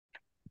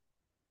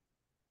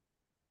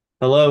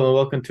Hello and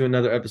welcome to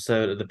another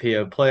episode of the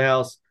PO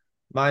Playhouse.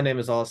 My name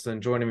is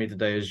Austin. Joining me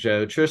today is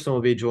Joe. Tristan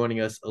will be joining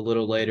us a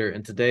little later,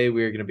 and today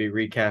we are going to be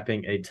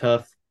recapping a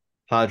tough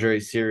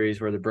Padres series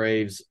where the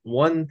Braves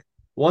won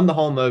the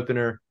home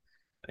opener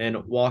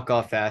in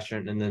walk-off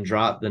fashion and then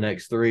dropped the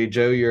next three.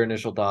 Joe, your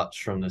initial thoughts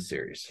from this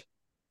series?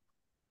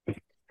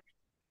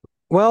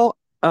 Well,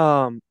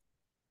 um,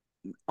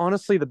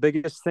 honestly, the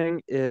biggest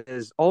thing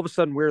is all of a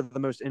sudden we're the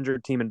most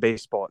injured team in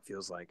baseball, it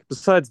feels like,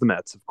 besides the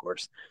Mets, of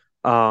course.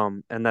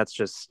 And that's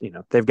just,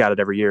 they've got it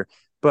every year.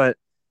 But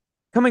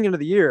coming into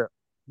the year,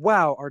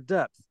 wow, our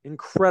depth,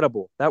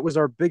 incredible. That was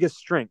our biggest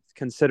strength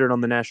considered on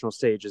the national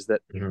stage, is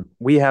that Mhm.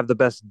 we have the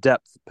best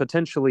depth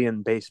potentially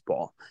in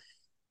baseball.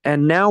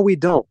 And now we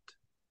don't.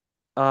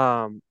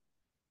 Um,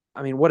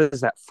 I mean, what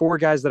is that? Four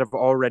guys that have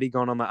already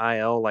gone on the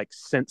IL like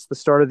since the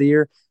start of the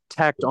year,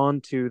 tacked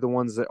on to the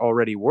ones that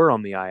already were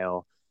on the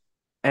IL,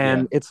 Yeah.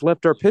 and it's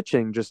left our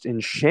pitching just in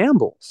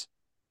shambles.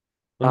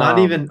 Well, not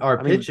even our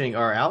I mean, pitching,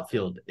 our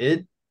outfield.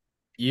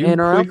 You and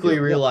our quickly outfield,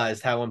 yep,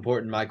 realized how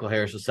important Michael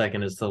Harris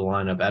II is to the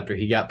lineup after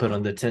he got put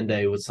on the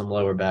 10-day with some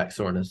lower back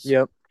soreness.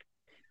 yep.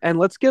 And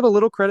let's give a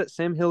little credit.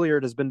 Sam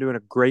Hilliard has been doing a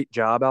great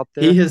job out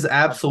He there. has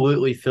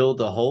absolutely filled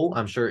the hole.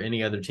 I'm sure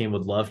any other team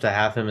would love to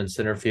have him in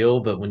center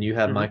field, but when you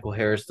have Mhm. Michael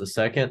Harris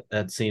II,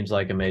 that seems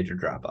like a major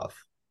drop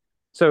off.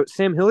 So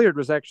Sam Hilliard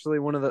was actually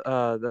one of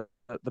the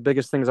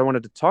biggest things I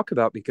wanted to talk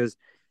about, because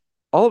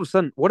all of a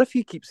sudden, what if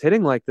he keeps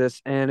hitting like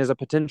this and is a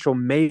potential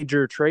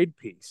major trade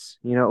piece?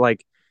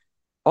 Like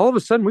all of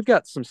a sudden we've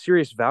got some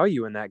serious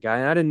value in that guy,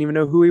 and I didn't even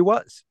know who he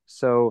was.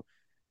 So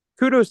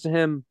kudos to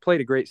him.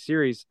 Played a great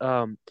series.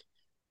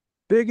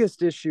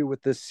 Biggest issue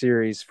with this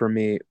series for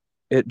me,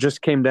 it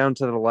just came down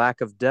to the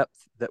lack of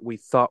depth that we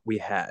thought we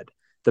had.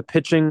 The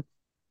pitching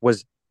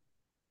was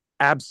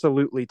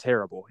absolutely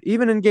terrible.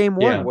 Even in game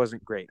one Yeah.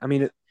 wasn't great. I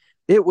mean,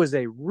 it was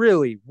a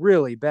really,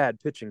 really bad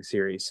pitching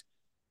series.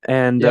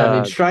 And Yeah. I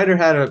mean, Strider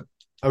had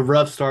a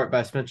rough start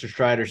by Spencer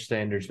Strider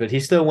standards, but he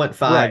still went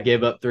five, right.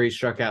 gave up three,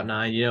 struck out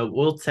nine.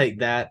 We'll take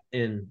that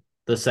in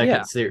the Yeah.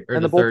 second series or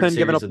And the the third bullpen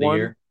giving series up of the one,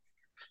 year.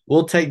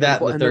 We'll take and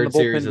that in the then the third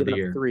series bullpen of the giving up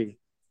year. three.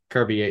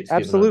 Kirby Yates giving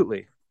up.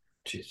 Absolutely.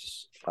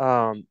 Jesus.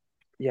 Um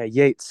yeah,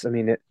 Yates, I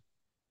mean,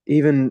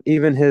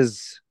 even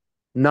his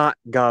not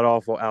god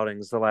awful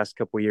outings the last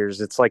couple of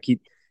years, it's like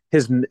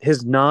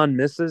his non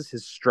misses,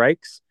 his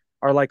strikes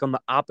are like on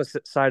the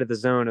opposite side of the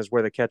zone as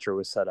where the catcher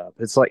was set up.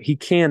 It's like he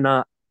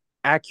cannot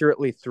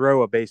accurately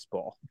throw a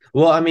baseball.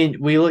 Well, I mean,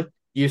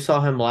 you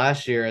saw him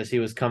last year as he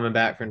was coming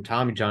back from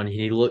Tommy John.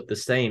 He looked the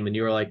same, and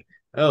you were like,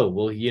 oh,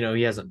 well, he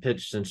hasn't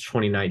pitched since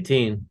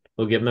 2019.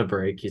 We'll give him a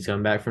break. He's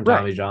coming back from Right.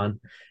 Tommy John.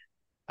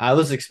 I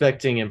was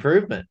expecting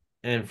improvement,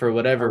 and for I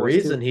whatever was too.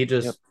 reason, he Yep.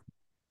 just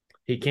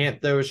he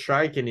can't throw a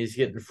strike, and he's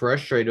getting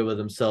frustrated with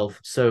himself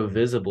so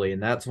visibly,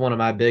 and that was one of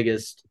my big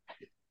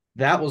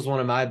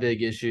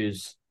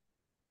issues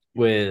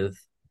with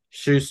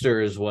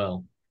Schuster as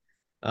well.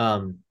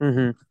 Um,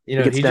 Mm-hmm. He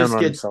gets he down just on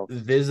gets himself.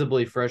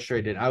 visibly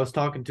frustrated. I was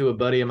talking to a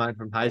buddy of mine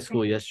from high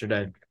school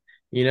yesterday.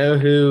 You know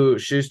who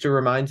Schuster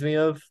reminds me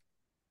of? Who?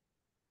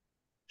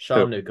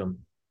 Sean Newcomb.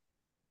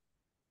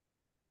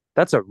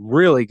 That's a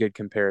really good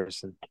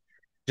comparison.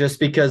 Just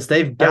because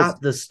they've That is.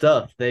 got the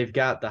stuff, they've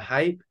got the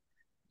hype.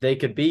 They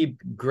could be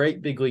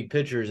great big league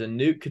pitchers, and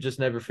Nuke could just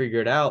never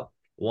figure it out.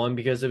 One,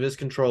 because of his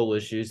control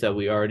issues that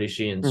we already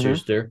see in Mm-hmm.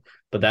 Schuster,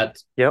 but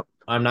Yep.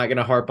 I'm not going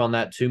to harp on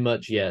that too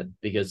much yet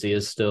because he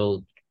is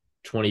still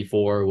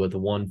 24 with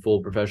one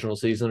full professional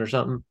season or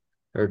something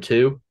or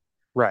two.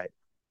 Right.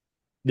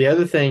 The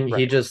other thing, he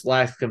Right. just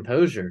lacks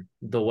composure.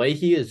 The way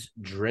he is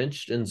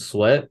drenched in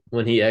sweat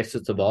when he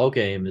exits a ball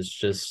game is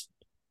just,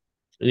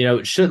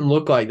 it shouldn't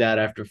look like that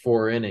after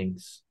four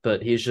innings,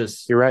 but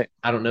You're right.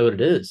 I don't know what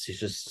it is. He's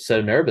just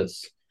so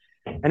nervous.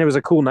 And it was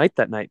a cool night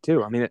that night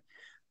too. I mean,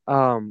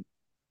 um,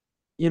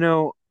 you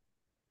know,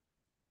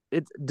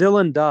 it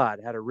Dylan Dodd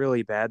had a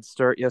really bad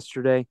start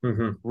yesterday.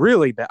 Mm-hmm.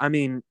 Really bad. I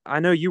mean, I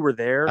know you were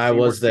there, I so you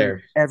was weren't seeing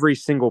there. every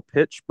single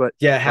pitch, but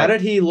Yeah, how like,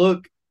 did he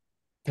look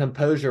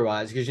composure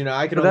wise? Because,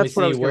 I could but only that's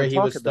what I see was where going to he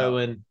talk was about.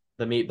 throwing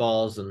the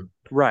meatballs and,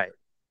 Right.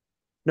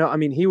 No, I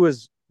mean, he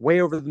was way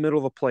over the middle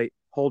of the plate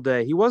whole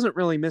day. He wasn't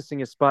really missing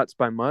his spots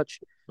by much,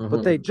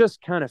 but they mm-hmm.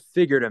 just kind of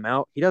figured him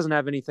out. He doesn't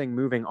have anything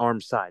moving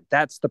arm side.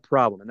 That's the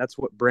problem. And that's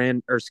what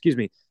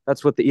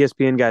that's what the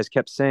ESPN guys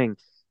kept saying,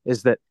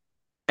 is that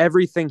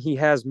everything he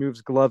has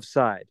moves glove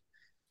side.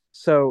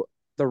 So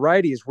the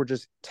righties were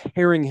just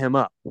tearing him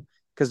up,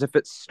 because if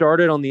it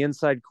started on the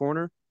inside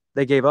corner,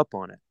 they gave up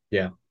on it.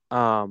 Yeah.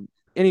 Um,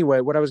 anyway,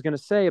 what I was going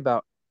to say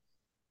about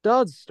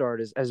Dodd's start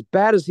is, as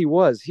bad as he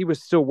was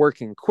still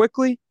working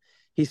quickly.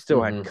 He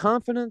still had Mm-hmm.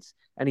 confidence,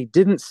 and he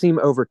didn't seem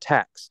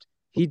overtaxed.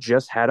 He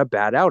just had a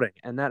bad outing,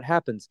 and that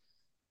happens.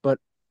 But,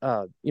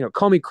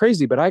 call me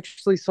crazy, but I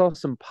actually saw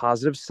some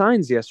positive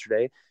signs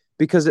yesterday,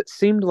 because it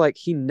seemed like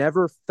he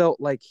never felt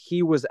like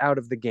he was out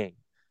of the game.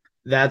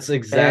 That's And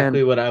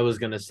exactly what I was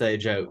going to say,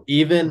 Joe.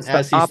 Even it's the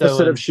as he's opposite of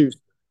throwing shoes.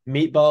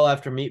 meatball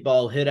after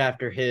meatball, hit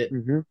after hit,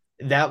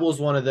 Mm-hmm. that was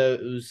one of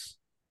those,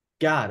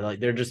 God, like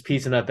they're just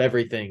piecing up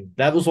everything.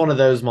 That was one of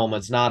those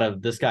moments, not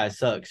of this guy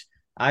sucks.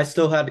 I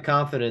still had the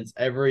confidence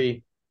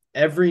every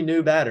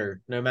new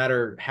batter, no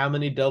matter how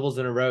many doubles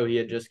in a row he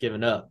had just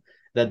given up,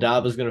 that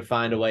Dobb was going to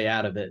find a way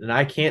out of it. And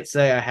I can't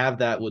say I have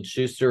that with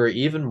Schuster or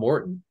even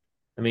Morton.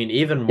 I mean,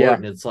 even Yeah.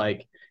 Morton, it's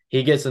like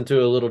he gets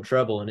into a little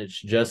trouble and it's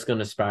just going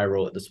to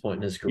spiral at this point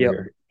in his Yep.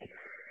 career.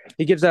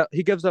 He gives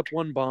up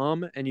one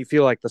bomb, and you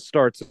feel like the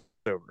start's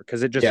over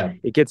because Yeah.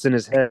 it gets in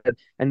his head.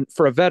 And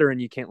for a veteran,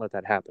 you can't let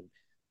that happen.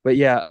 But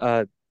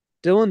yeah,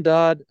 Dylan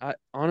Dodd.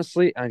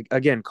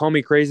 Again, call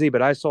me crazy,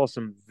 but I saw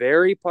some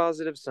very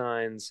positive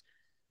signs.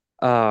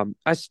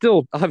 I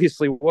still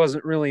obviously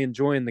wasn't really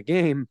enjoying the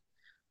game.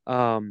 That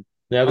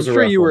I'm was a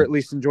sure rough you were one. at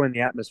least enjoying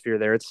the atmosphere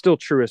there. It's still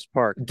Truist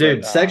Park, but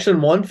Dude,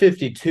 section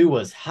 152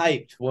 was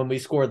hyped when we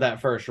scored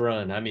that first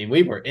run. I mean,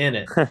 we were in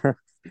it.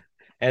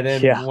 And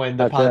then yeah, when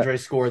the I bet.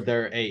 Padres scored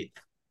their eighth,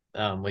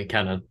 we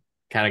kind of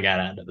got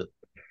out of it.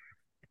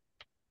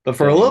 But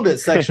for a little Dang. bit,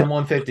 section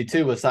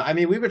 152 was. I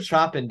mean, we were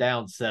chopping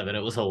down seven.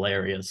 It was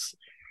hilarious.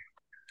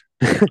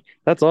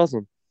 That's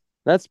awesome.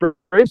 That's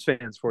Braves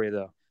fans for you,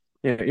 though.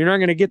 You're not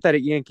going to get that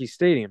at Yankee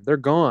Stadium. They're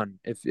gone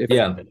if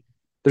Yeah,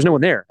 there's no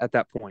one there at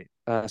that point.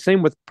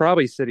 Same with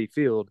probably City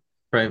Field.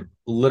 right.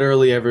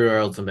 Literally everywhere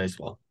else in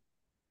baseball.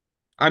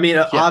 I mean,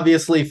 Yeah,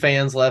 obviously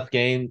fans left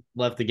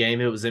the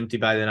game. It was empty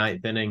by the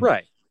ninth inning.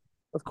 right.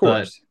 Of But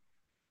course.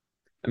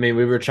 I mean,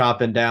 we were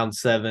chopping down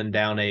seven,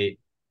 down eight.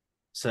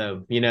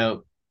 So,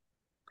 the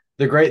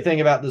great thing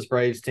about this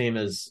Braves team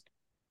is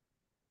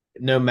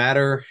no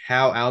matter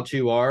how out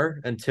you are,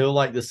 until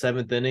like the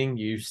seventh inning,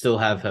 you still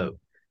have hope.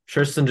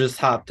 Tristan just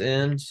hopped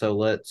in, so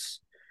let's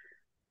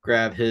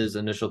grab his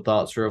initial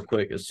thoughts real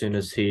quick as soon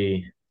as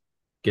he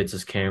gets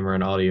his camera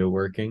and audio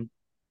working.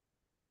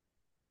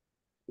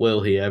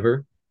 Will he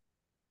ever?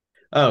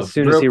 As Oh,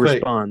 soon as he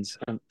responds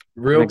and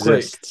real quick.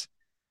 exists.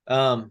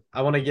 I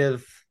want to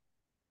give.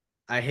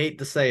 I hate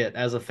to say it,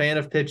 as a fan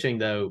of pitching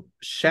though,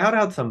 shout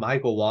out to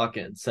Michael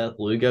Walker and Seth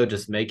Lugo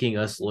just making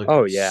us look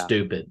Oh yeah,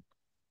 stupid.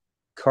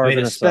 carving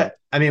us up.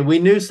 I mean, we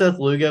knew Seth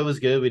Lugo was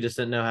good. We just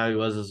didn't know how he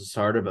was as a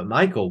starter. But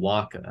Michael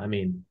Walker, I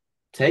mean,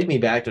 take me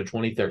back to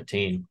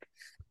 2013.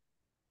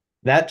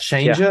 That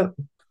Yeah,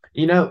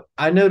 changeup,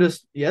 I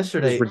noticed it was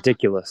yesterday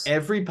ridiculous.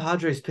 every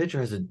Padres pitcher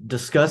has a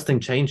disgusting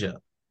changeup.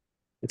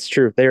 It's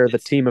true. They are the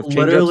It's team of changeups and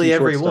literally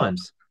everyone.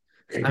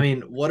 shortstops. I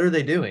mean, what are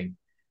they doing?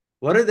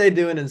 What are they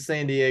doing in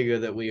San Diego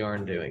that we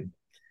aren't doing?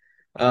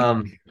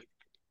 Um,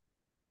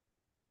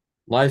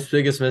 Life's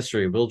biggest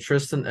mystery. Will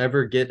Tristan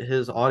ever get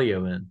his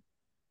audio in?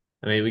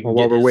 I mean, we Well, can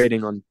while get we're his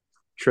waiting on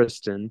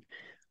Tristan,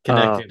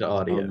 connecting to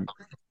audio. um,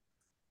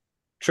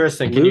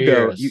 Tristan, can you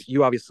hear Lugo, you us?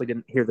 you obviously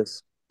didn't hear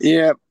this.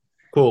 Yeah.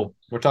 Cool.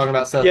 We're talking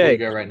about Seth Yay!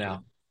 Lugo right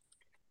now.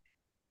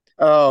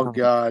 Oh Um,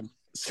 God.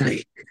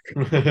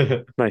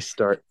 nice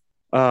start.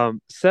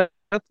 Seth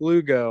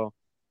Lugo,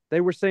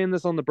 they were saying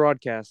this on the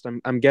broadcast.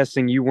 I'm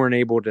guessing you weren't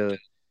able to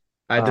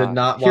I did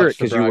not hear it watch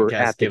the because you were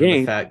broadcast at the given the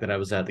game. fact that I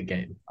was at the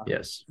game.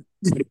 Yes.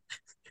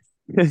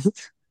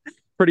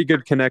 Pretty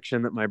good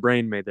connection that my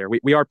brain made there.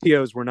 We are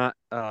POs. We're not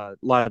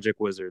logic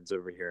wizards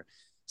over here.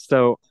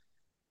 So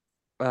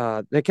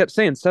they kept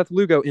saying Seth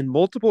Lugo in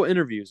multiple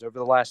interviews over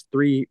the last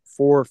 3,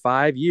 4,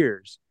 5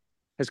 years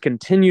has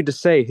continued to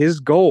say his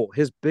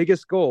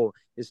biggest goal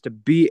is to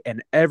be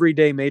an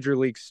everyday major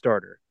league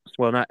starter.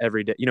 Well, not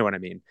every day, you know what I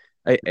mean.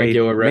 A Big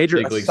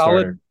league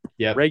solid, starter.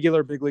 Yep.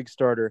 regular big league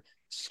starter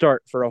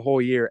start for a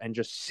whole year and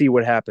just see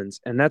what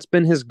happens. And that's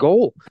been his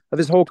goal of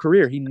his whole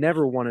career. He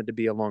never wanted to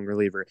be a long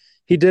reliever.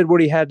 He did what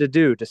he had to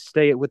do to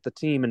stay with the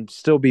team and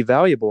still be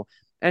valuable.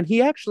 And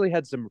he actually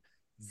had some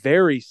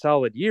very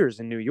solid years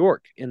in New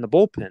York in the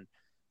bullpen,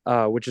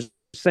 which is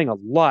saying a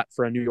lot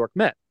for a New York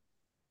Met.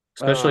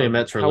 Especially a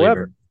Mets reliever.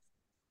 However,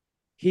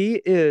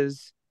 he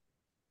is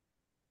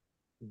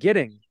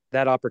getting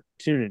that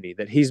opportunity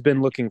that he's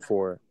been looking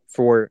for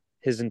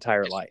his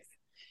entire life.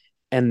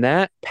 And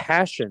that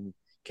passion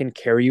can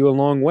carry you a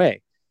long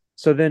way.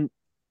 So then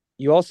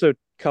you also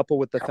couple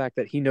with the fact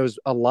that he knows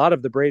a lot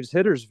of the Braves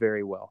hitters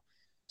very well.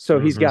 So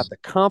he's Mm-hmm. got the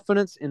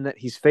confidence in that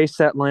he's faced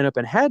that lineup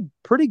and had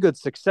pretty good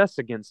success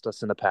against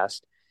us in the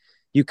past.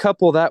 You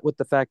couple that with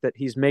the fact that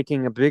he's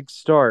making a big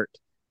start,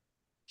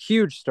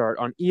 huge start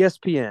on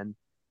ESPN,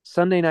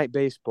 Sunday Night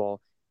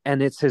Baseball,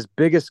 and it's his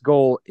biggest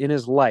goal in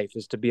his life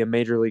is to be a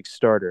major league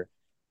starter.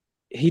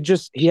 He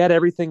had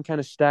everything kind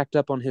of stacked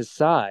up on his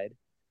side.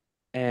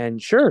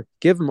 And sure,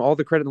 give him all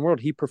the credit in the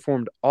world. He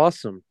performed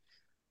awesome.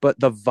 But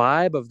the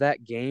vibe of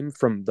that game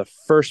from the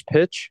first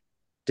pitch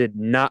did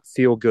not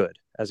feel good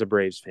as a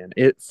Braves fan.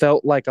 It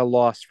felt like a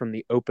loss from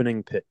the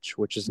opening pitch,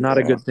 which is not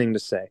a Yeah. good thing to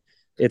say.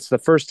 It's the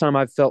first time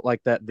I've felt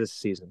like that this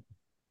season.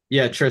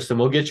 Yeah, Tristan,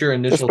 we'll get your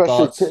initial Especially,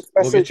 thoughts. We'll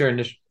especially.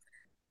 get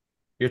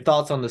your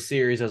thoughts on the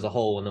series as a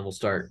whole, and then we'll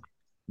start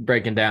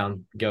breaking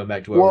down, going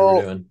back to what we were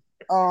Well, doing.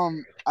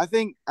 I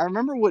think I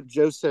remember what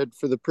Joe said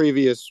for the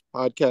previous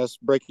podcast,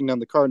 breaking down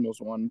the Cardinals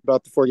one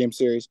about the 4 game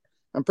series.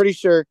 I'm pretty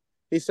sure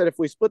he said if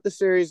we split the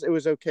series, it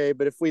was okay,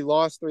 but if we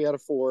lost 3 out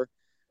of 4,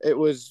 it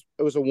was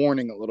a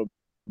warning a little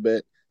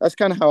bit. That's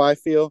kind of how I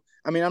feel.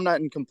 I mean, I'm not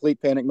in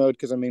complete panic mode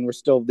because I mean we're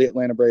still the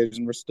Atlanta Braves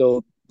and we're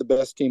still the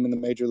best team in the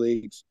major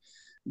leagues.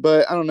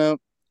 But I don't know.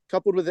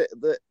 Coupled with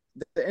the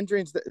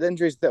injuries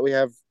that we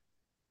have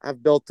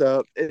built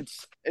up,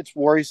 it's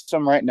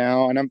worrisome right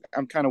now, and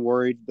I'm kind of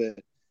worried, but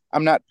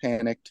I'm not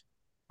panicked.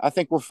 I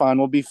think we're fine.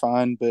 We'll be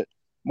fine. But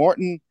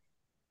Morton,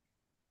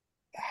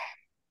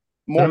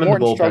 Put him in the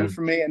Morton struggled bullpen.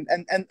 for me, and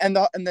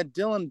the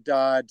Dylan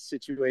Dodd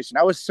situation.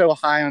 I was so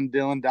high on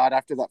Dylan Dodd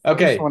after that first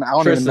Okay, one. I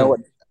don't even know what.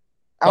 Tristan,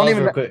 I don't pause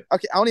even real know. quick.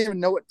 Okay, I don't even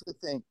know what to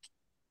think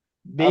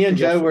Me after and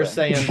Joe were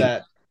yesterday. saying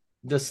that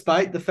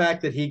despite the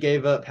fact that he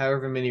gave up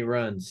however many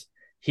runs,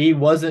 he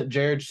wasn't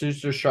Jared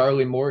Schuster,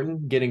 Charlie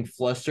Morton getting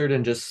flustered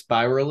and just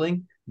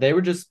spiraling. They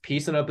were just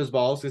piecing up his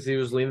balls because he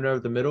was leaving over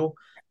the middle.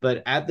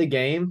 But at the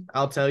game,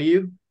 I'll tell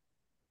you,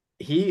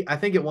 I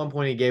think at one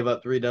point he gave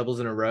up three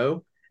doubles in a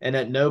row. And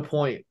at no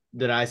point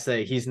did I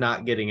say he's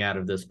not getting out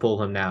of this,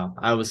 pull him now.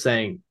 I was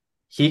saying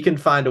he can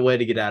find a way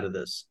to get out of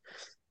this.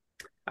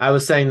 I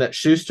was saying that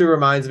Schuster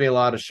reminds me a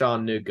lot of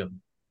Sean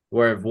Newcomb,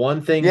 where if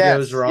one thing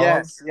goes Yes, wrong,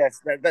 yes,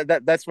 yes.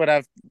 That's what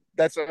I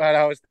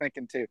was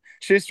thinking too.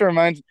 Schuster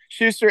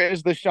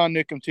is the Sean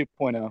Newcomb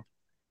 2.0.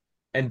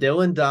 and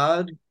Dylan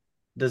Dodd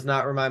does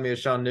not remind me of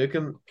Sean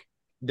Newcomb.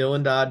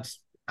 Dylan Dodd,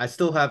 I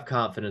still have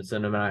confidence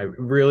in him, and I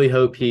really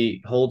hope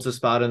he holds a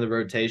spot in the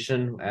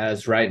rotation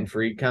as Wright and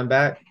Freed come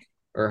back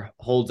or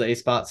holds a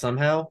spot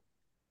somehow.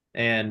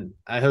 And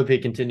I hope he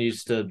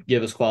continues to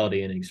give us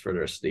quality innings for the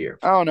rest of the year.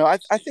 I don't know.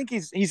 I think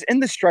he's in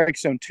the strike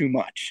zone too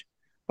much.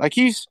 Like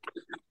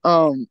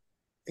um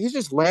he's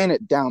just laying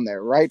it down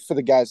there, right, for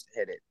the guys to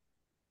hit it.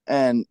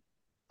 And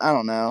I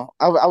don't know.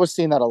 I was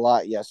seeing that a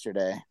lot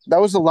yesterday.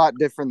 That was a lot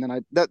different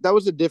than that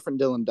was a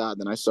different Dylan Dodd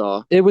than I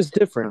saw. It was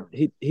different.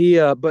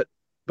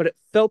 But it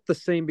felt the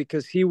same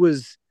because he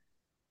was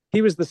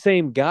the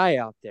same guy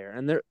out there,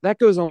 and that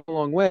goes a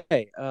long way.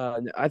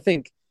 I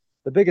think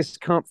the biggest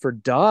comp for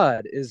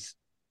Dodd is,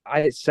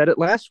 I said it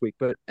last week,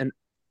 but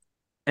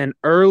an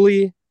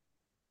early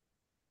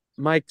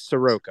Mike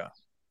Soroka.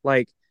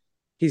 Like,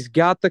 he's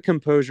got the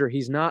composure.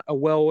 He's not a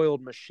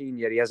well-oiled machine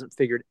yet. He hasn't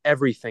figured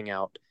everything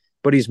out,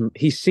 but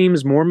he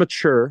seems more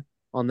mature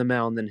on the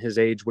mound than his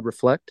age would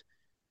reflect,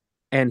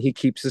 and he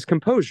keeps his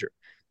composure.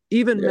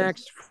 Even Yeah.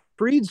 Max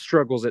Fried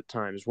struggles at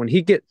times when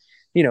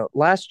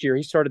last year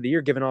he started the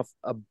year giving up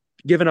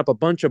a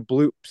bunch of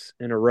bloops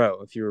in a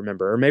row, if you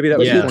remember, or maybe that But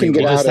was he Yeah, can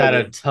get he 21. just out had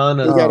of a it. ton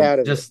He of got out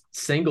of it. just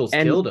singles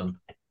and killed him.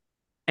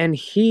 and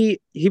he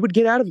would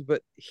get out of it,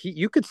 but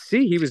you could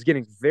see he was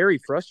getting very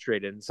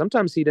frustrated, and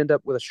sometimes he'd end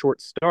up with a short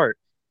start.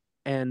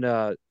 And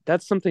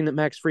that's something that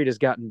Max Fried has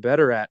gotten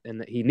better at, and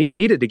that he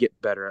needed to get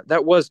better at.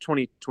 That was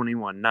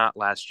 2021, not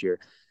last year.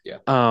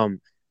 Yeah.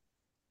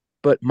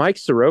 But Mike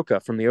Soroka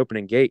from the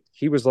opening gate,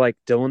 he was like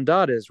Dylan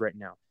Dodd is right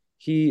now.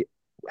 He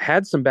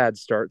had some bad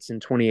starts in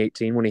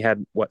 2018 when he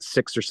had,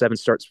 6 or 7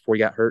 starts before he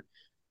got hurt.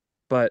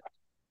 But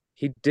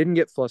he didn't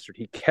get flustered.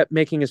 He kept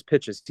making his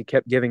pitches. He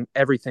kept giving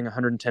everything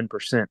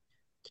 110%.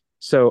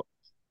 So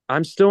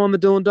I'm still on the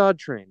Dylan Dodd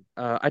train.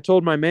 I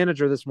told my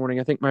manager this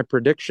morning, I think my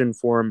prediction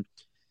for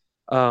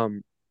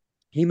him,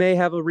 he may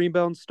have a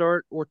rebound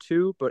start or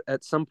two, but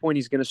at some point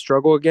he's going to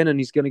struggle again and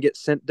he's going to get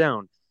sent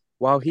down.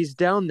 While he's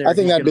down there, I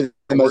think he's that'd going be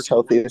the to work. most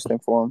healthiest thing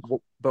for him.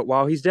 But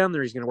while he's down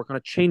there, he's going to work on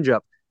a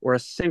changeup or a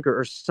sinker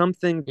or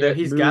something You know, that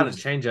he's got a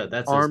moves changeup.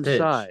 That's his arm pitch.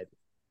 side.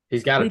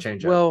 He's got a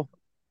changeup. Well,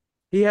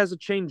 he has a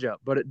changeup,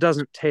 but it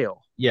doesn't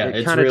tail. Yeah, It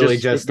it's kind of really it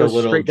just a goes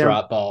little straight down.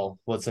 drop ball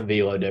with some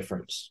velo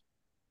difference.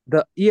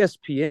 The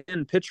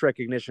ESPN pitch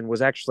recognition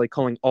was actually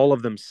calling all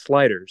of them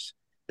sliders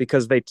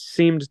because they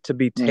seemed to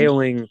be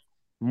tailing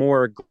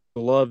more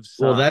glove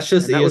side. Well, that's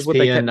just and that was what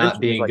they ESPN kept not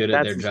mentioning. being Like, good at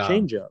that's their his job.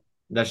 changeup.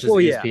 That's just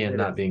Well, yeah, ESPN it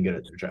not is. being good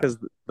at their job. Because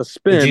the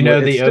spin, Did you know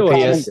it's the still a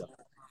OPS?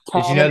 changeup.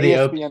 Did you know the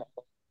ESPN?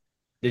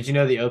 Did you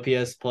know the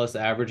OPS plus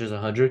average is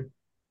 100?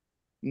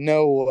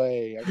 No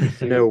way. Are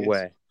you No serious?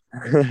 way.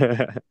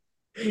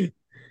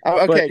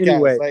 Oh, But okay, guys.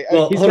 anyway, Like,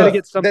 Well, he's hold got to up.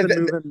 get something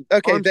moving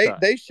okay, arm side.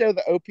 they show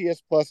the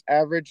OPS plus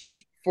average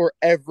for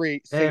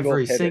every single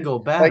Every hitter. single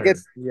Like batter.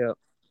 it's Yeah.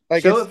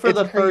 like Show it for it's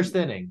the crazy. first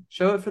inning.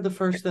 Show it for the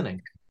first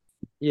inning.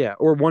 Yeah,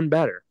 or one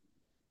batter.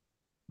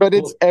 But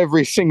it's Well,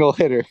 every single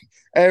hitter,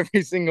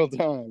 every single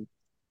time.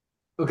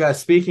 okay,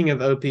 speaking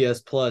of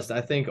OPS plus, I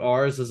think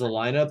ours as a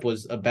lineup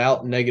was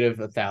about negative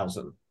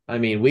 1,000. I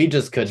mean, we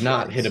just could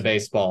not hit a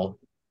baseball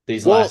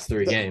these Well, last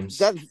three games.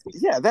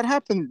 that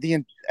happened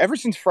ever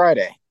since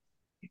Friday.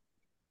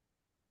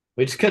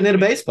 We just couldn't hit a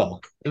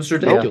baseball. It was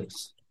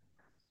ridiculous.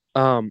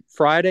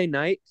 Friday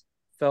night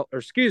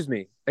excuse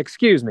me,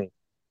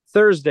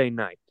 Thursday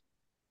night,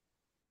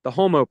 the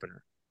home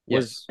opener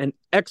was an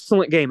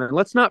excellent game. And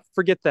let's not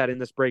forget that in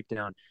this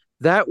breakdown.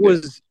 That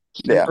was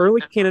an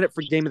early candidate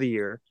for game of the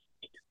year.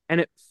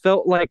 And it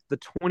felt like the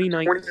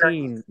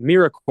 2019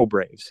 Miracle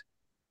Braves.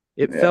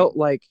 It felt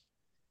like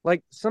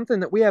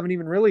something that we haven't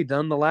even really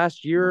done the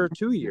last year or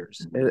 2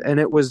 years. And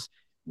it was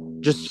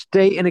just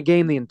stay in a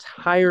game the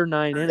entire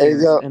 9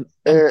 innings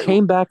and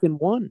came back and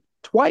won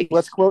twice.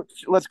 Let's quote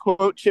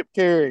Chip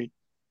Carey.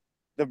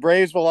 The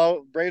Braves will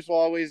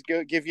always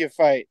give you a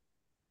fight.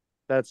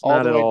 That's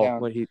not at all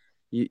what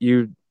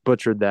you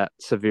butchered that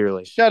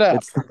severely. Shut up.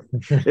 It's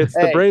the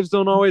Hey, Braves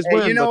don't always hey,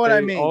 you win, know but what I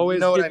they mean. You always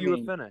know what give I you a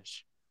mean.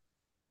 finish.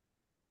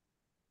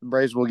 The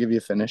Braves will give you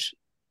a finish.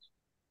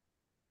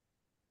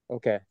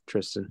 Okay,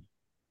 Tristan.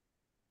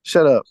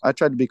 Shut up. I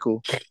tried to be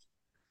cool.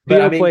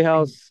 But I PO mean,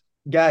 Playhouse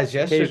guys,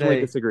 occasionally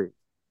disagree.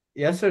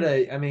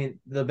 yesterday, I mean,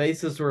 the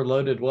bases were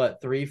loaded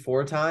what, three,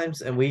 four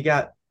times, and we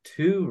got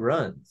two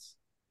runs.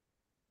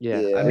 Yeah,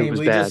 I Yeah. it mean, was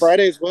we bad.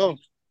 Friday as well.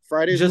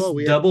 Friday as well. just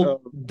We had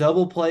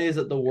double plays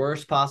at the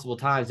worst possible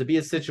times. To be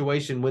a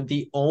situation when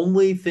the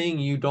only thing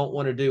you don't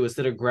want to do is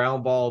hit a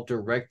ground ball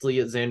directly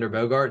at Xander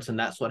Bogaerts, and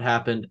that's what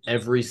happened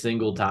every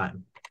single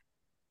time.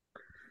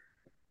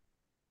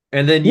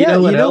 And then you Yeah,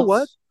 know what you know what?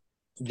 else?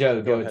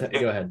 Joe, Go ahead.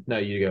 go ahead. No,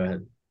 you go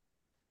ahead.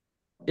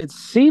 It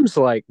seems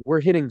like we're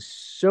hitting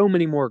so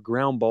many more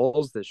ground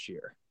balls this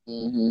year.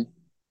 mm-hmm.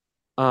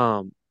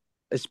 Um,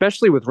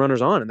 Especially with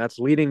runners on, and that's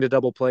leading to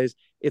double plays.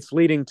 It's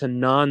leading to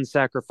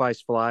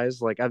non-sacrifice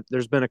flies. Like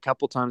there's been a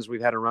couple times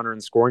we've had a runner in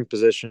scoring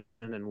position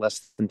and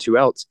less than two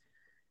outs,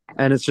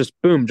 and it's just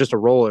boom, just a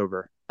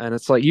rollover. And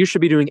it's like you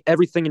should be doing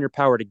everything in your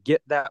power to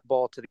get that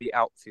ball to the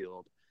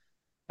outfield.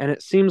 And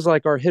it seems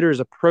like our hitters'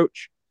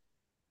 approach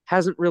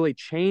hasn't really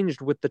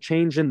changed with the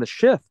change in the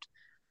shift.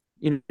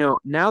 You know,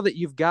 now that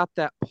you've got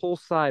that pull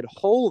side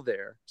hole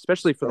there,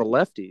 especially for the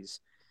lefties,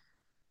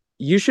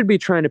 you should be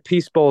trying to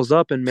piece balls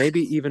up and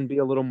maybe even be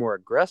a little more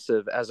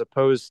aggressive as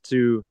opposed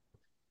to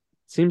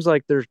seems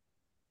like there's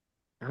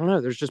I don't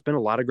know, there's just been a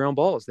lot of ground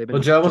balls. They've Well,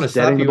 been Joe, I want to just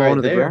stop deading the you ball right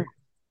into the ground. there.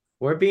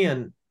 We're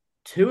being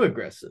too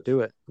aggressive.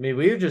 Do it. I mean,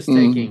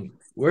 Mm-hmm.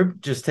 we're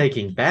just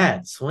taking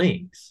bad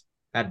swings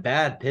at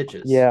bad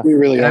pitches. Yeah. We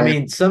really And I are.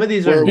 mean, some of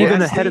these are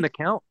Even ahead in nasty.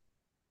 the count.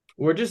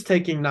 We're just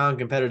taking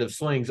non-competitive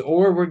swings,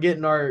 or we're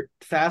getting our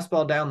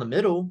fastball down the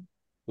middle,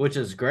 which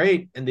is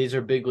great. And these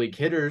are big league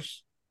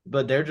hitters,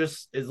 but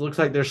it looks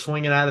like they're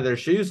swinging out of their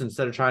shoes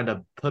instead of trying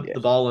to put Yeah.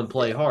 the ball and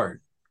play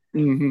hard.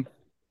 Mm-hmm.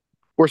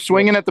 We're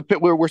swinging at the pit.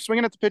 We're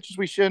swinging at the pitches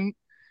we shouldn't,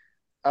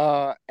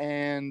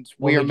 and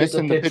we are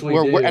missing the pitch.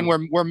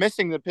 We're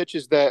missing the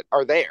pitches that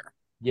are there.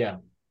 Yeah.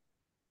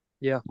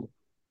 Yeah.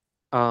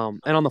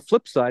 And on the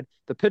flip side,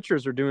 the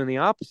pitchers are doing the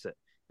opposite.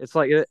 It's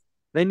like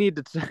they need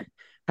to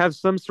have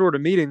some sort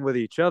of meeting with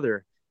each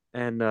other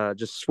and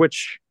just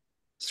switch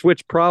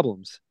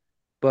problems.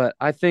 But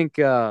I think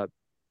I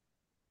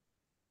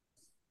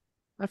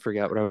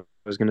forgot what I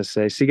was going to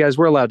say. See, guys,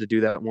 we're allowed to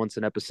do that once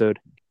an episode.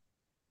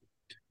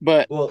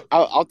 But Well,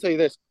 I'll tell you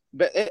this.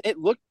 But it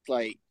looked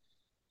like,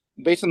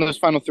 based on those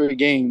final three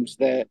games,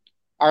 that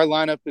our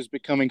lineup is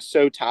becoming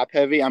so top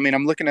heavy. I mean,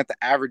 I'm looking at the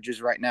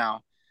averages right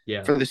now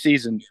yeah. for the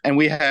season, and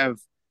we have,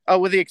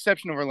 with the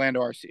exception of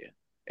Orlando Arcia,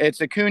 it's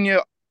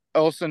Acuna,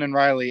 Olsen, and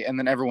Riley, and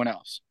then everyone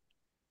else,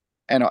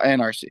 and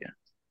Arcia.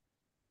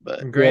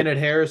 But Granted,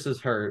 Harris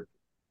is hurt,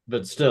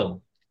 but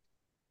still.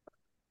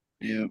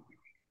 yeah,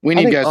 we I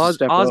need think guys to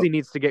step Ozzy up.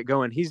 needs to get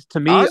going.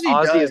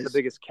 Ozzy is the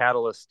biggest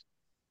catalyst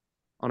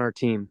on our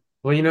team.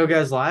 Well, you know,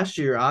 guys, last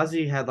year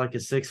Ozzy had like a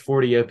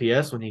 640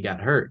 OPS when he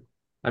got hurt.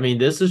 I mean,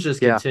 this is just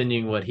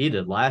continuing what he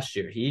did last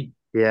year.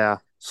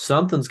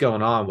 Something's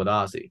going on with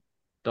Ozzy.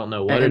 Don't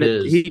know what it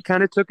is. He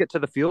kind of took it to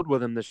the field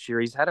with him this year.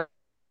 He's had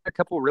a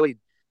couple really.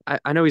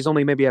 I know he's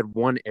only maybe had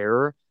one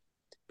error,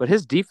 but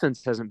his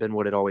defense hasn't been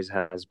what it always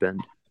has been.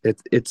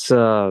 It's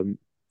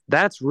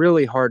that's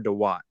really hard to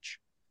watch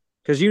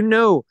because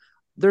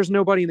there's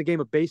nobody in the game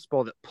of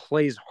baseball that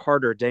plays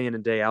harder day in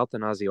and day out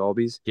than Ozzy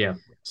Albies. Yeah.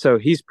 So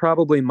he's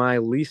probably my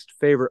least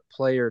favorite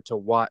player to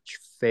watch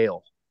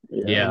fail.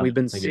 Yeah. And we've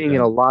been seeing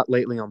it a lot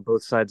lately on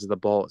both sides of the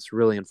ball. It's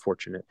really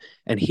unfortunate.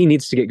 And he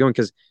needs to get going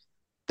because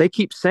they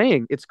keep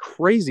saying it's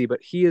crazy, but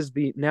he is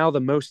now the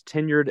most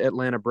tenured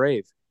Atlanta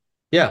Brave.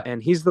 Yeah.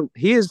 And he is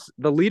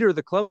the leader of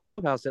the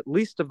clubhouse, at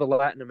least of the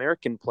Latin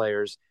American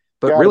players,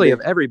 but really of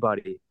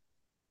everybody.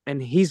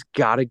 And he's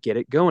got to get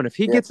it going. If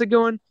he gets it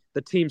going,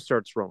 the team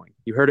starts rolling.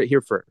 You heard it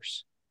here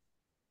first.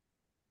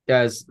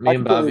 Guys, me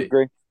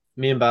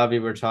and Bobby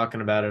were talking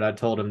about it. I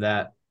told him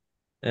that.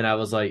 And I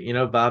was like,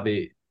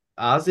 Bobby,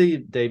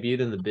 Ozzy debuted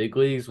in the big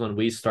leagues when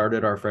we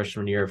started our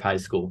freshman year of high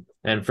school.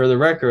 And for the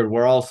record,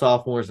 we're all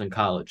sophomores in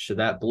college. So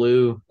that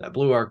blew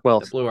our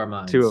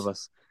minds. Two of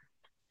us.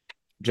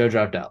 Joe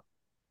dropped out.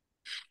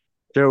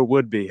 Joe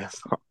would be.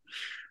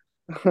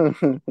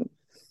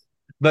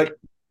 But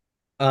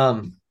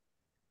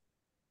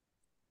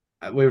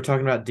we were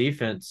talking about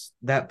defense.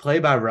 That play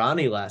by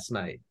Ronnie last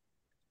night.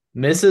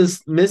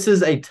 Misses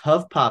a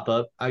tough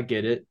pop-up. I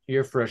get it.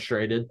 You're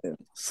frustrated. Yeah.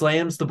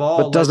 Slams the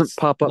ball. But doesn't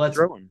pop up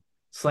throwing.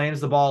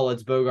 Slams the ball,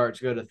 lets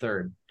Bogaerts go to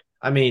third.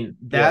 I mean,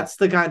 that's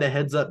the kind of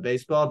heads-up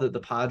baseball that the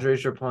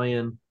Padres are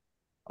playing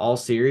all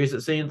series,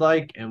 it seemed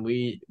like, and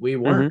we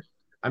weren't. Mm-hmm.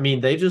 I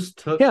mean, they just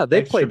took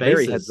they played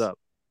very heads-up.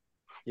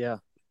 Yeah.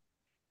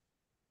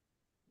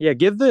 Yeah,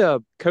 give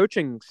the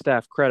coaching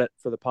staff credit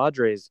for the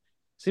Padres.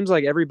 Seems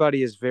like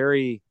everybody is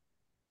very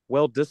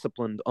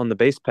well-disciplined on the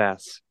base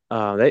pass.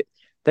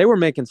 They were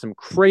making some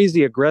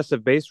crazy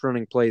aggressive base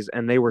running plays,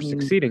 and they were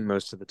succeeding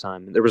most of the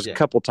time. There was a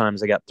couple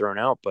times they got thrown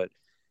out, but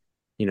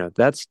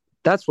that's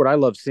what I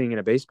love seeing in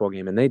a baseball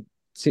game, and they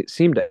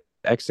seem to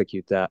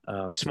execute that.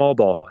 Small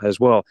ball as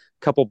well. A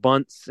couple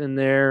bunts in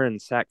there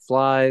and sack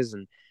flies,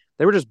 and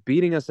they were just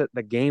beating us at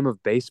the game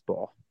of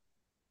baseball.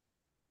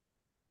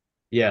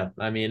 Yeah,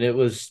 I mean it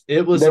was They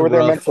a were there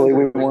rough mentally.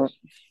 We weren't.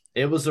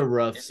 it was a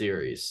rough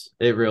series.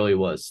 It really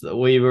was.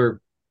 We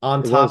were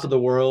on It top was. of the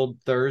world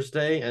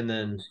Thursday, and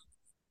then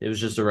it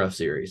was just a rough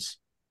series.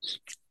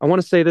 I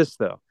want to say this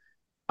though.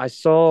 I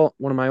saw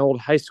one of my old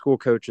high school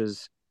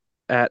coaches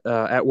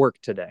at work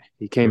today.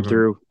 He came Mhm.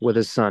 through with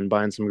his son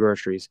buying some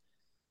groceries,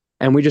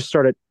 and we just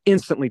started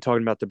instantly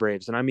talking about the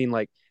Braves. And I mean,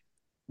 like,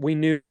 we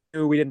knew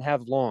we didn't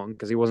have long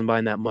because he wasn't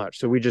buying that much,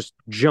 so we just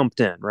jumped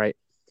in, right?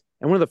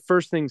 And one of the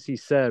first things he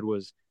said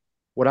was,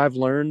 "What I've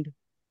learned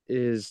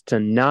is to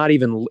not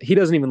even." He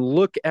doesn't even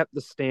look at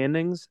the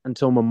standings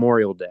until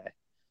Memorial Day.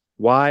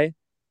 Why?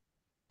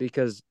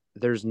 Because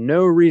there's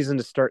no reason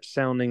to start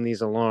sounding these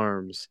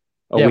alarms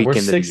a Yeah, week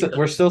into the year.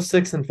 we're still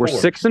 6-4. We're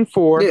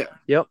 6-4. Yeah.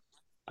 Yep.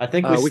 I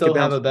think we We still could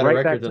have bounce a better right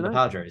record back than the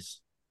tonight.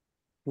 Padres.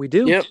 We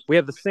do. Yep. We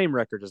have the same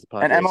record as the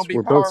And Padres. MLB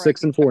We're Power both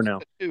 6-4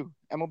 now. too.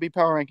 MLB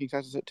Power Rankings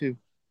has us at 2.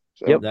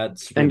 So. Yep.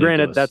 That's And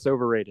granted, ridiculous. that's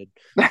overrated.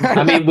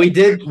 I mean, we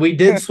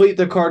did sweep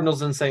the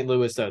Cardinals in St.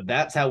 Louis, though.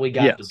 That's how we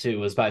got Yes. the 2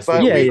 was by But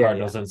sweeping the Yeah.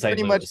 Cardinals in St.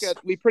 Louis.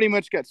 we pretty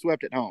much got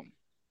swept at home.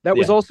 That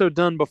was Yeah. also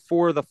done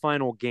before the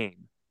final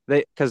game.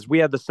 Because we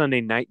had the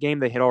Sunday night game,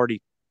 they had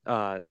already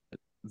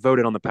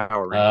voted on the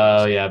power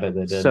rankings. Oh yeah, I bet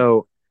they did.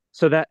 So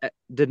that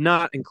did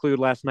not include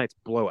last night's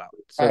blowout.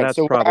 So All right, that's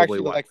so we're probably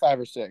actually why. like 5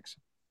 or 6.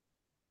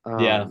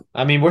 Yeah,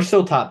 I mean we're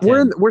still top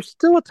 10. We're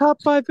still a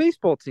top 5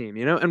 baseball team,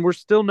 and we're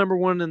still number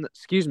 1 in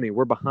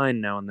we're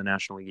behind now in the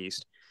National League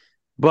East.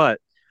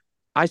 But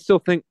I still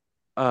think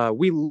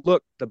we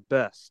look the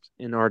best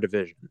in our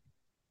division.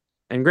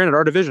 And granted,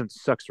 our division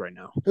sucks right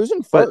now. Who's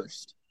in But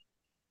first?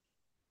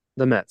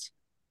 the Mets.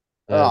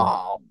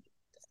 Oh.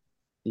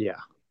 Yeah.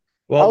 I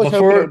Well, was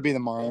hoping it would be the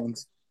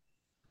Marlins.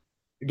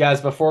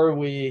 guys, before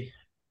we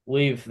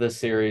leave the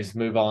series,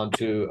 move on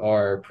to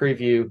our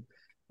preview.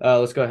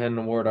 Let's go ahead and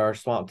award our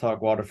Swamp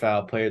Talk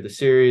Waterfowl Player of the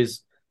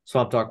Series.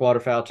 Swamp Talk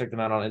Waterfowl. Check them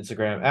out on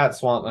Instagram at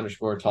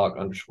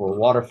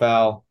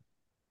swamp_talk_waterfowl.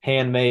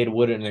 Handmade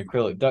wooden and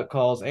acrylic duck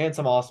calls and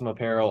some awesome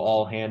apparel,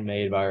 all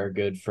handmade by our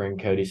good friend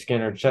Cody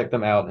Skinner. Check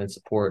them out and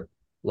support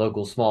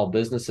local small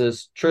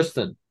businesses.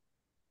 Tristan,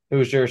 who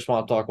is your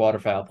Swamp Talk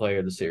Waterfowl Player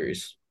of the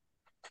Series?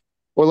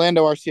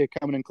 Orlando Arcia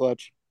coming in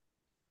clutch.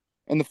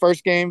 In the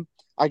first game,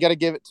 I got to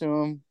give it to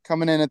him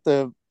coming in at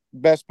the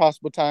best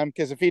possible time,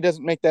 because if he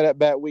doesn't make that at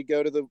bat, we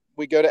go to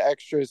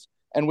extras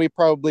and we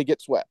probably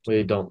get swept.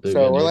 We don't do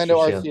So any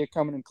Orlando extras, Arcia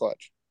coming in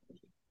clutch.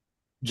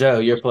 Joe,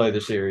 your play of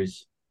the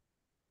series.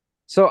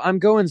 So I'm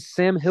going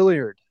Sam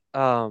Hilliard,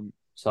 Solid.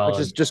 which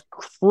is just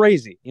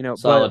crazy,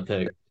 Solid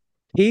but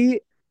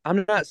pick.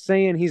 I'm not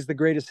saying he's the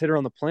greatest hitter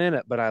on the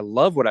planet, but I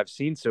love what I've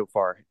seen so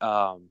far.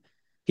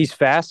 He's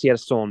fast. He had a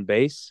stolen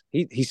base.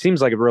 He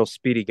seems like a real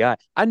speedy guy.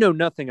 I know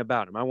nothing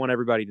about him. I want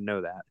everybody to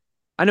know that.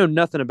 I know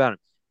nothing about him.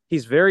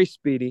 He's very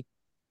speedy,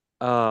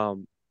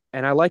 and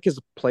I like his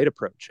plate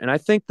approach. And I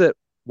think that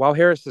while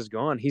Harris is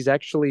gone, he's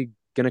actually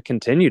going to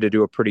continue to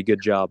do a pretty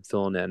good job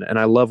filling in. And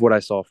I love what I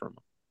saw from him.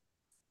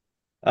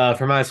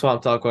 For my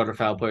Swamp Talk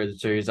Waterfowl Player of the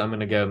Series, I'm going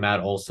to go Matt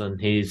Olson.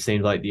 He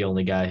seemed like the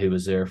only guy who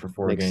was there for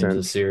 4 Makes games of the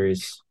sense.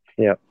 series.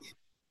 Yep.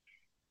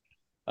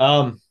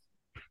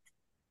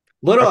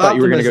 Little I thought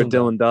you were going to go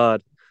optimism, Dylan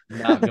Dodd.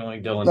 Not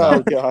going Dylan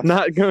Oh Dodd. gosh.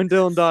 Not going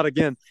Dylan Dodd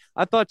again.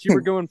 I thought you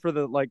were going for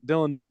the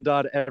Dylan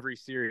Dodd every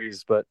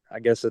series, but I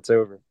guess it's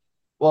over.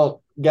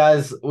 Well,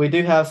 guys, we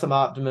do have some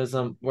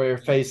optimism. We're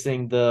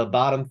facing the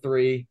bottom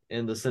 3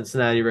 in the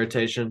Cincinnati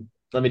rotation.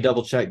 Let me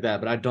double check that,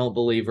 but I don't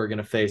believe we're going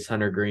to face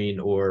Hunter Green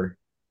or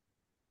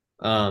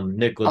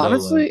Nick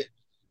Lodolo.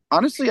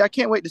 Honestly, I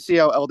can't wait to see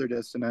how Elder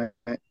does tonight.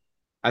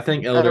 I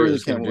think Elder really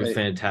is going can't to do wait.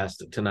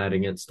 fantastic tonight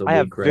against the I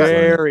have weak Red Line.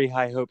 very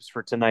high hopes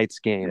for tonight's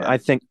game. Yeah. I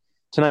think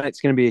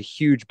tonight's going to be a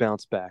huge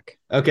bounce back.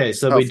 Okay,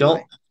 so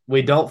Hopefully.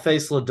 we don't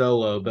face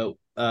Lodolo, but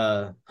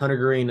Hunter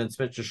Green and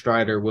Spencer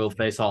Strider will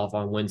face off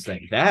on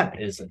Wednesday.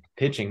 That is a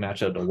pitching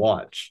matchup to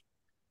watch.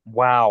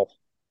 Wow.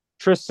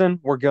 Tristan,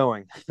 we're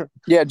going.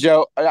 Yeah,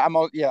 Joe, I'm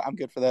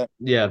good for that.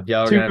 Yeah,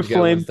 y'all are 2 gonna have to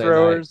go Wednesday night.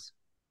 flamethrowers.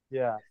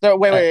 Yeah. So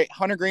wait,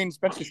 Hunter Green,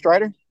 Spencer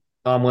Strider.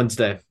 On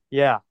Wednesday.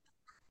 Yeah.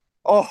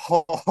 Oh,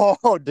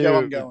 Joe,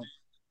 I'm Dude. going.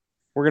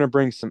 We're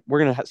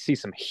gonna see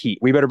some heat.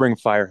 We better bring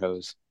fire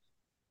hose.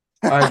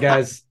 All right,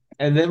 guys.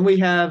 And then we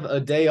have a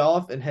day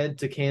off and head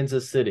to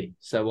Kansas City.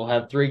 So we'll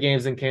have 3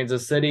 games in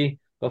Kansas City.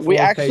 We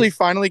actually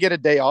finally get a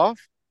day off.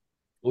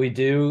 We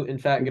do, in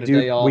fact, get a do-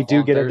 day off. we do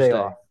on get a day Thursday.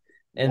 off.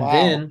 And Wow.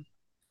 then,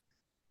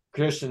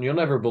 Christian, you'll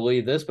never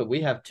believe this, but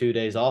we have 2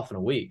 days off in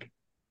a week.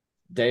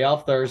 Day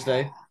off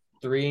Thursday,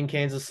 3 in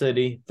Kansas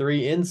City,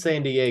 3 in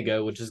San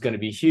Diego, which is going to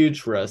be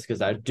huge for us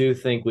because I do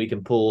think we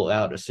can pull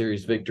out a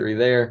series victory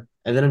there.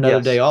 And then another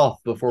Yes. day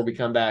off before we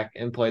come back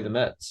and play the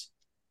Mets.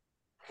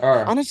 All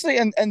right. Honestly,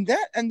 and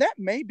that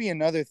may be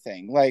another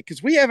thing, like,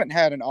 because we haven't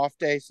had an off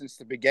day since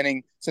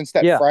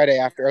that Yeah. Friday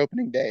after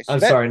opening day. So I'm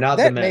that- sorry, not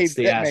the that Mets,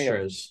 may- the that may have-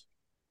 Astros.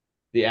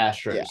 The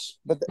Astros, Yeah,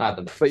 but not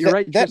the Mets. But you're That-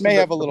 right, that Tristan, may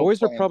have a the little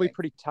boys are play in probably there.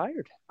 pretty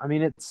tired. I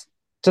mean,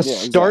 To Yeah,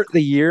 start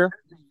exactly. the year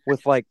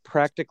with like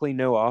practically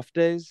no off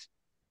days,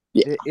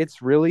 Yeah,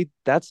 it's really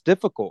that's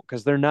difficult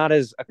because they're not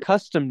as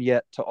accustomed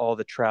yet to all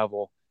the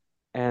travel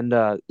and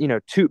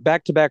two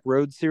back-to-back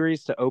road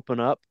series to open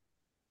up,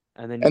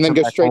 and then you and then come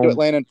go back straight to home.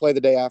 Atlanta and play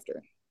the day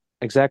after.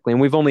 Exactly.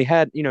 And we've only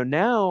had,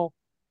 now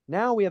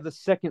we have the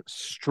second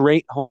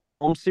straight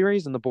home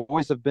series, and the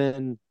boys have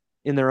been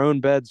in their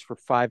own beds for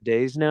 5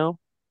 days now,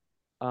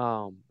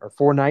 or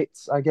 4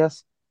 nights, I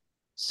guess.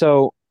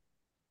 So,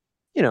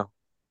 you know,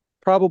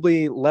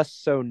 probably less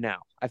so now.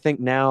 I think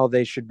now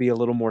they should be a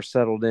little more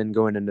settled in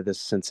going into this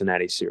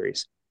Cincinnati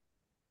series.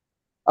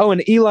 Oh,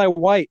 and Eli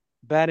White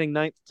batting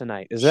ninth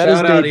tonight. Is that his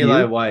Shout out Eli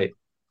debut? White.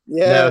 No,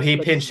 Yes, he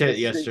but pinch hit this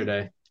is his,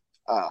 yesterday.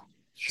 uh,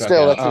 Struck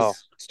still out. that's Oh,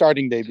 his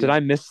starting did debut. I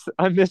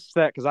missed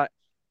that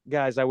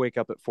because I wake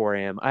up at 4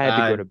 a.m. I had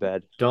to go I to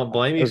bed. don't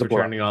blame It you was a for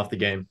blowout. turning off the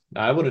game.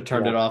 I would have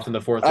turned Yeah, it off in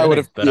the fourth I would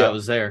have, inning, but I yeah.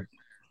 was there.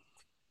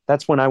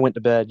 that's when I went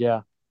to bed.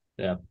 Yeah,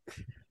 Yeah.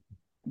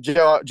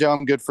 Joe,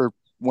 I'm good for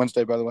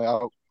Wednesday. By the way,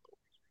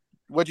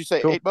 what'd you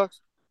say? cool. $8?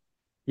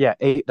 Yeah,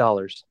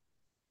 $8.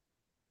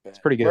 It's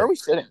pretty Where good. are we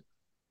sitting?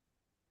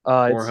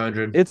 It's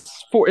 400.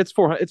 it's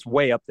 400. It's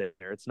way up there.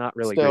 It's not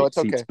really Still, great it's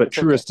okay. seats, but It's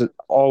okay. Truist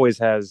always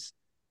has,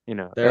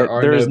 There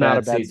are there no is not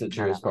a bad bad seats seat at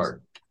in that Truist house.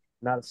 Park.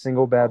 Not a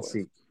single bad Always.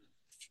 seat.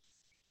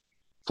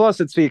 Plus,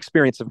 it's the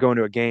experience of going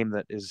to a game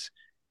that is,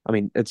 I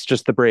mean, it's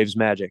just the Braves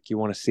magic. You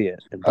want to see it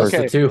in It's the person.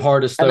 Okay, two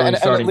hardest throwing and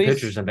at starting least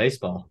pitchers in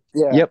baseball.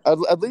 yeah, Yep.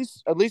 at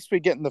least we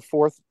get in the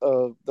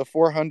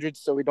 400,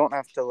 so we don't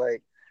have to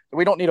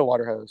we don't need a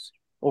water hose.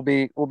 We'll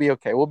be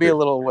okay. We'll be a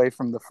little away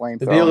from the It'd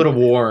be a flamethrowing. little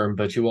warm,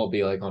 but you won't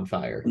be like on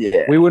fire.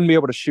 Yeah, We wouldn't be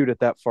able to shoot it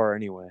that far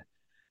anyway.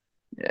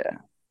 yeah. All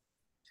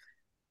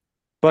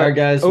But right,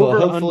 guys. Well, over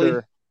hopefully,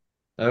 under,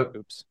 oh,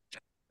 oops,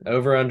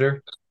 over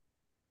under.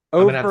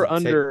 I'm gonna have over to take.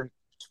 under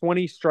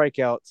 20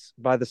 strikeouts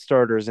by the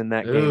starters in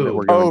that game that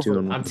we're Ooh, going to Over,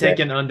 on I'm Wednesday.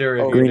 taking under if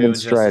you're over. Green and doing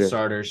just the Strider.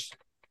 starters.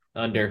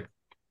 Under.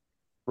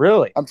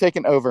 Really? I'm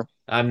taking over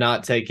I'm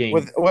not taking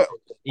with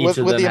each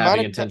of with them the amount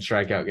having of a 10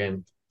 strikeout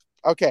game.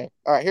 okay.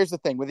 All right. Here's the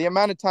thing: with the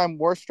amount of time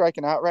we're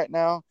striking out right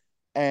now,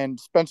 and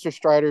Spencer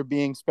Strider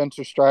being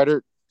Spencer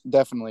Strider,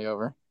 definitely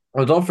over.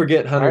 Oh, don't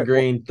forget All Hunter right. Well,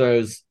 Green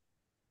throws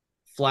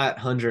flat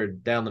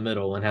 100 down the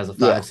middle and has a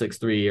Yeah,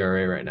 5.63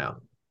 ERA right now.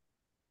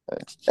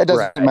 it doesn't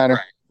right. matter.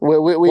 We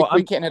Well,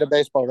 we can't hit a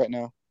baseball right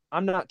now.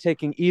 I'm not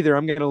taking either.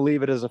 I'm going to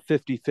leave it as a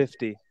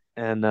 50-50,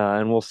 and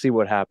we'll see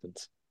what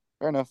happens.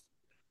 Fair enough.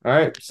 All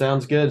right,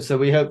 sounds good. So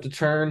we hope to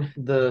turn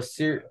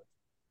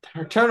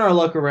our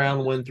luck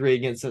around, win 3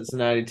 against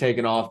Cincinnati, take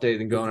an off day,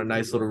 then go on a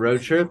nice little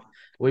road trip.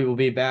 We will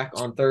be back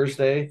on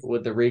Thursday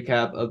with the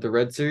recap of the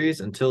Red Series.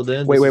 Until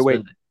then, Wait, this wait, has wait,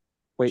 been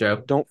wait.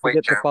 Joe Don't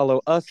forget to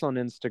follow us on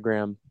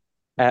Instagram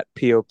at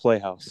PO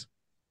Playhouse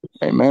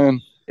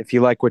Amen. if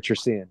you like what you're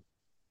seeing.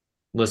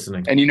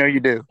 listening. And you know you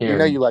do. You know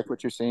Hearing. you like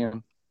what you're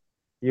seeing.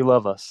 You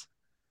love us.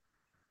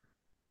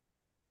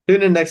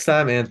 Tune in next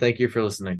time, and thank you for listening.